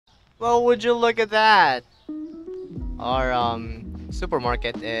Well, would you look at that? Our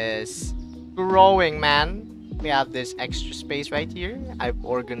supermarket is growing, man. We have this extra space right here. I've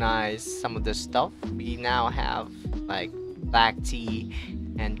organized some of the stuff. We now have like black tea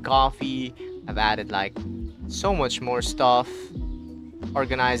and coffee. I've added like so much more stuff.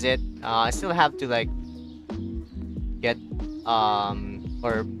 Organize it. I still have to like get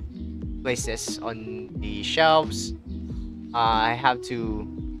or place this on the shelves. I have to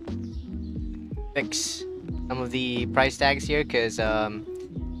fix some of the price tags here because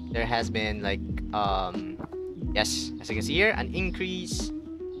there has been like yes, as you can see here, an increase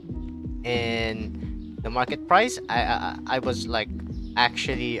in the market price. I was like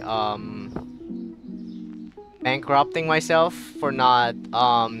actually bankrupting myself for not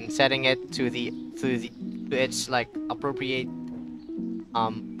setting it to its like appropriate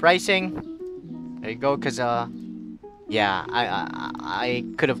pricing. There you go, cause yeah, I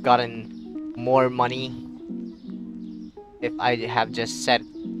could have gotten more money if I have just set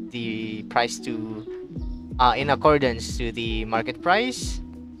the price to in accordance to the market price.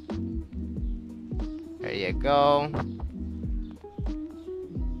 There you go.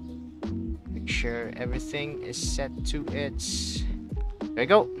 Make sure everything is set to its. There you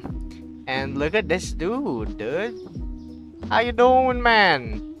go. And look at this dude. How you doing,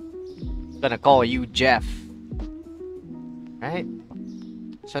 man? Gonna call you Jeff. Right?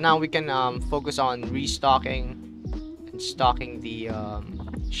 So now we can focus on restocking and stocking the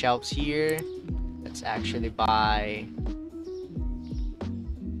shelves here. Let's actually buy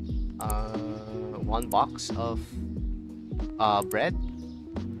one box of bread.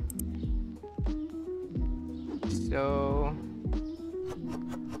 So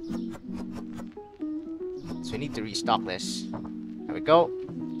we need to restock this. There we go.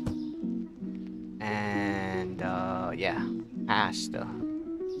 And yeah, pasta.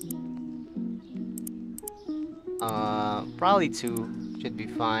 Probably two should be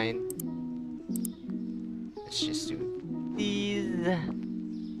fine. Let's just do these.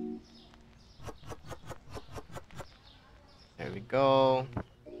 There we go.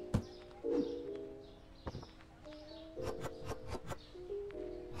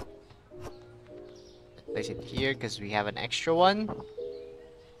 Place it here because we have an extra one.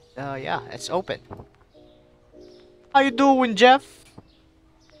 Yeah, it's open. How you doing, Jeff?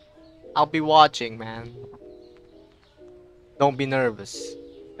 I'll be watching, man. Don't be nervous.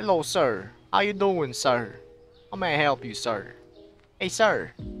 Hello, sir. How you doing, sir? How may I help you, sir? Hey,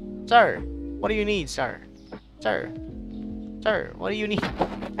 sir. Sir, what do you need, sir? Sir. Sir, what do you need?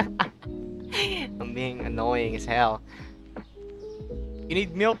 I'm being annoying as hell. You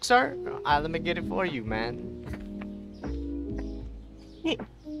need milk, sir? Let me get it for you, man.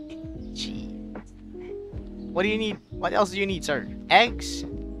 Jeez. What do you need? What else do you need, sir? Eggs?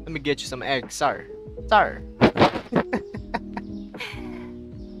 Let me get you some eggs, sir. Sir.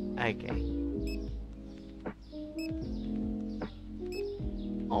 Okay.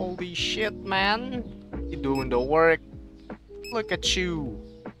 Holy shit, man. You doing the work. Look at you.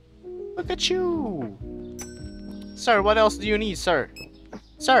 Look at you. Sir, what else do you need, sir?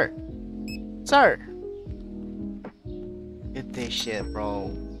 Sir. Sir. Get this shit,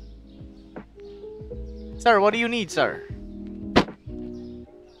 bro. Sir, what do you need, sir?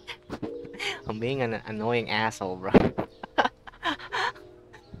 I'm being an annoying asshole, bro.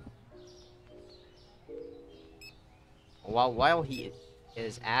 While he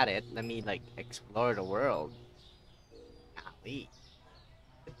is at it, let me like explore the world. Golly.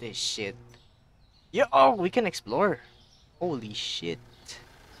 Look at this shit. Yeah, oh, we can explore. Holy shit.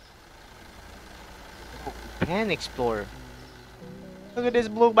 Oh, we can explore. Look at this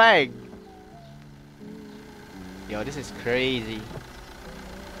blue bag. Yo, this is crazy.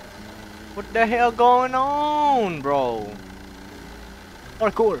 What the hell going on, bro?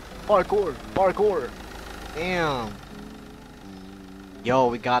 Parkour, parkour, parkour. Damn. Yo,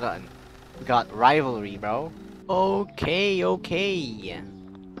 we got rivalry, bro. Okay, okay.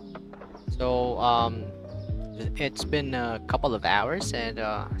 So it's been a couple of hours, and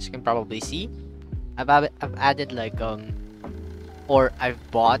as you can probably see, I've added like or I've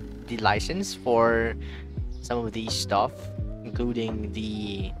bought the license for some of these stuff, including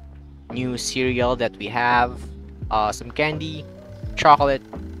the new cereal that we have, some candy, chocolate,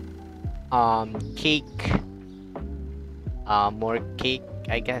 cake, more cake,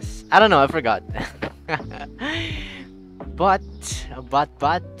 I guess. I don't know, I forgot. but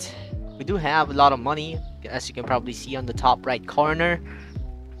we do have a lot of money, as you can probably see on the top right corner.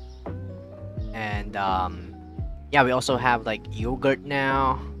 And yeah, we also have like yogurt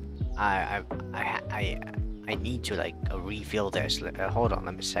now. I I need to like refill this. Hold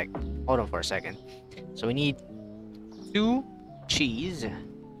on, hold on for a second. So we need 2 cheese,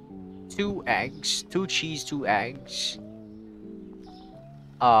 2 eggs, 2 cheese, 2 eggs.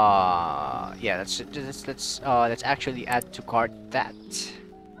 Yeah, let's actually add to cart that.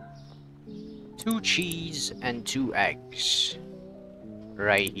 2 cheese and 2 eggs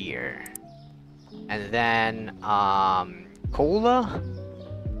right here. And then cola,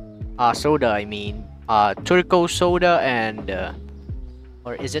 soda, I mean, turco soda, and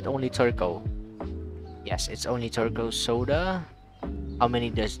or is it only turco? Yes, it's only turco soda. How many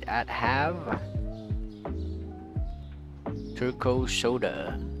does that have? Turco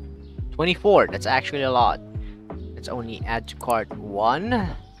soda, 24. That's actually a lot. Let's only add to cart 1.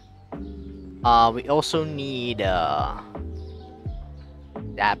 We also need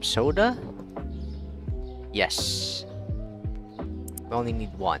Dab soda. Yes, we only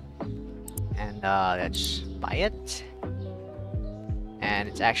need 1, and let's buy it. And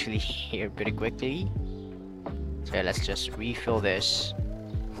it's actually here pretty quickly. So let's just refill this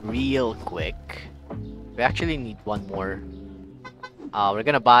real quick. We actually need 1 more. We're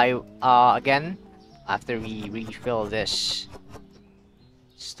gonna buy again after we refill this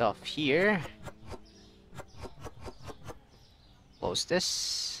stuff here. Close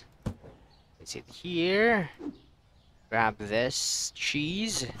this. Place it here. Grab this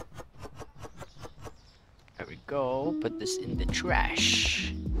cheese. There we go. Put this in the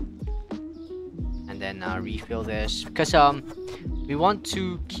trash. And then refill this because we want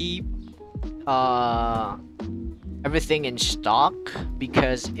to keep everything in stock,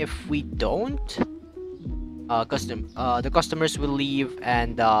 because if we don't, the customers will leave,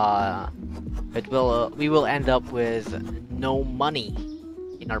 and we will end up with no money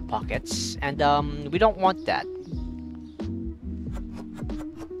in our pockets, and we don't want that.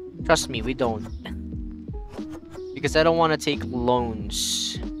 Trust me, we don't. Because I don't want to take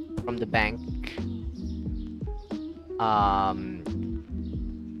loans from the bank.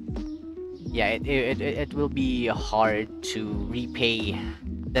 Yeah, it will be hard to repay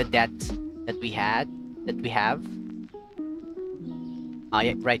the debt that we have.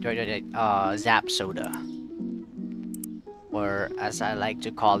 Yeah, right. Zap soda, or as I like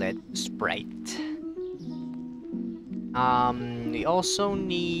to call it, Sprite. We also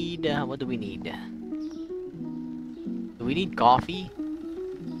need what do we need? Do we need coffee?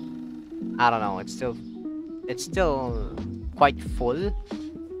 I don't know. It's still quite full.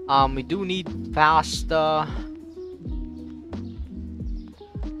 We do need pasta,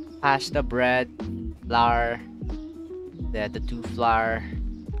 bread, flour, the 2 flour,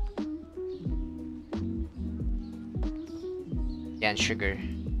 and sugar.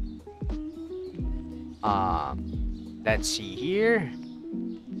 Let's see here.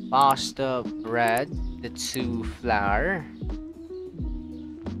 Pasta, bread, the 2 flour.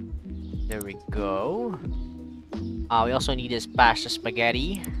 There we go. We also need this pasta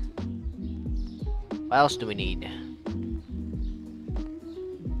spaghetti. What else do we need?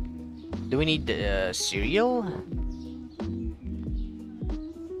 Do we need the cereal?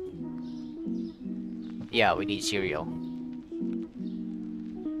 Yeah, we need cereal.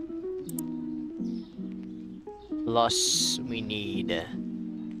 Plus, we need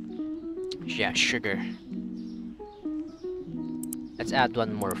sugar. Let's add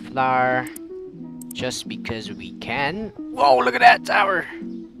 1 more flour, just because we can. Whoa, look at that tower!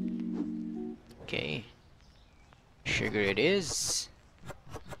 Okay, sugar it is.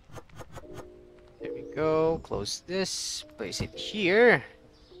 There we go. Close this. Place it here.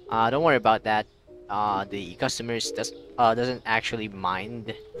 Don't worry about that. The customers doesn't actually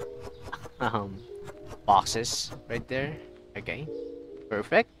mind boxes right there. Okay,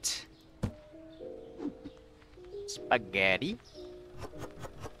 perfect. Spaghetti.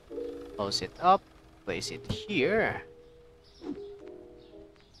 Close it up. Place it here.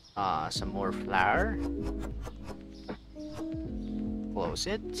 Some more flour. Close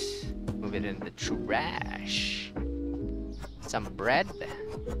it. Move it in the trash. Some bread.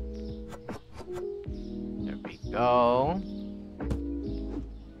 There we go.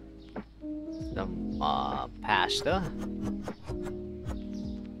 Some pasta.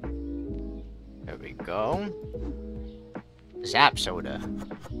 There we go. Zap soda.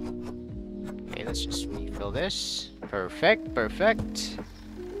 Okay, let's just refill this. Perfect.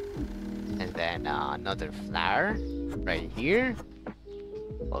 And then another flour right here.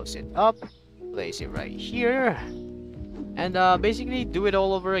 Close it up. Place it right here. And basically do it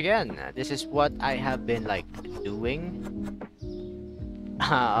all over again. This is what I have been like doing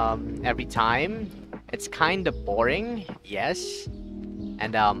every time. It's kind of boring, yes,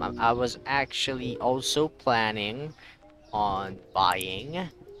 And I was actually also planning on buying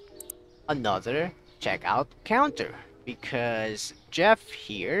another checkout counter because Jeff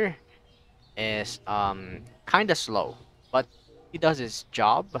here is kind of slow, but he does his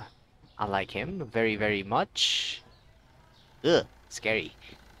job. I like him very very much. Ugh, scary.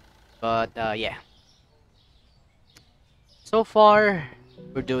 But yeah, so far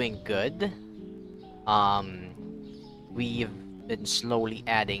we're doing good. Um, we've been slowly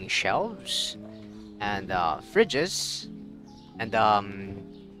adding shelves and fridges, and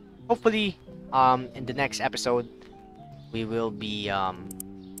hopefully in the next episode we will be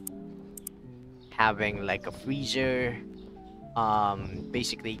having like a freezer,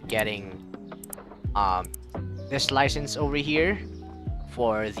 basically getting um this license over here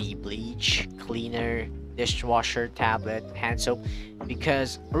for the bleach cleaner, dishwasher, tablet, hand soap,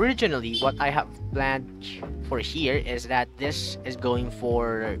 because originally what I have planned for here is that this is going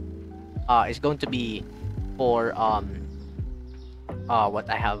to be for what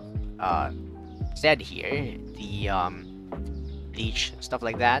I have said here, the bleach, stuff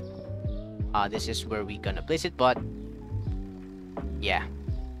like that. This is where we gonna place it, but yeah,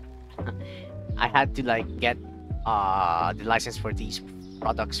 I had to like get the license for these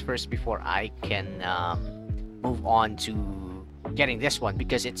products first before I can move on to getting this one,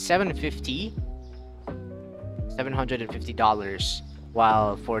 because it's $750,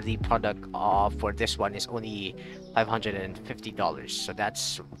 while for the product for this one is only $550. So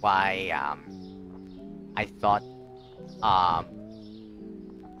that's why I thought um,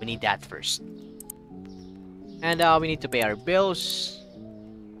 we need that first, and we need to pay our bills.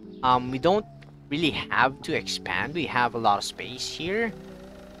 We don't really have to expand. We have a lot of space here.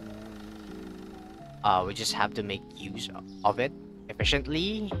 We just have to make use of it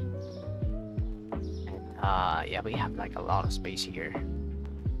efficiently. And yeah, we have like a lot of space here.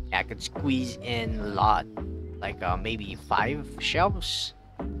 Yeah, I could squeeze in a lot, like maybe 5 shelves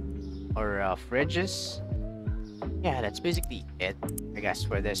or fridges. Yeah, that's basically it, I guess,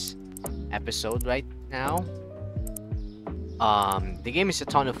 for this episode right now. The game is a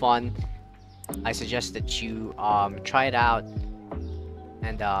ton of fun. I suggest that you try it out.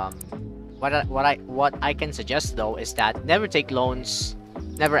 And what I can suggest though is that never take loans,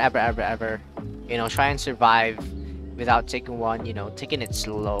 never ever ever ever. You know, try and survive without taking one. You know, taking it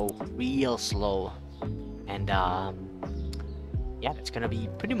slow, real slow. And yeah, that's gonna be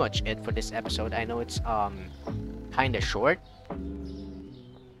pretty much it for this episode. I know it's kind of short.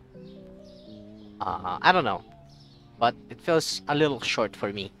 I don't know, but it feels a little short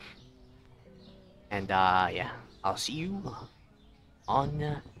for me. And yeah, I'll see you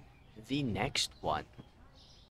on the next one.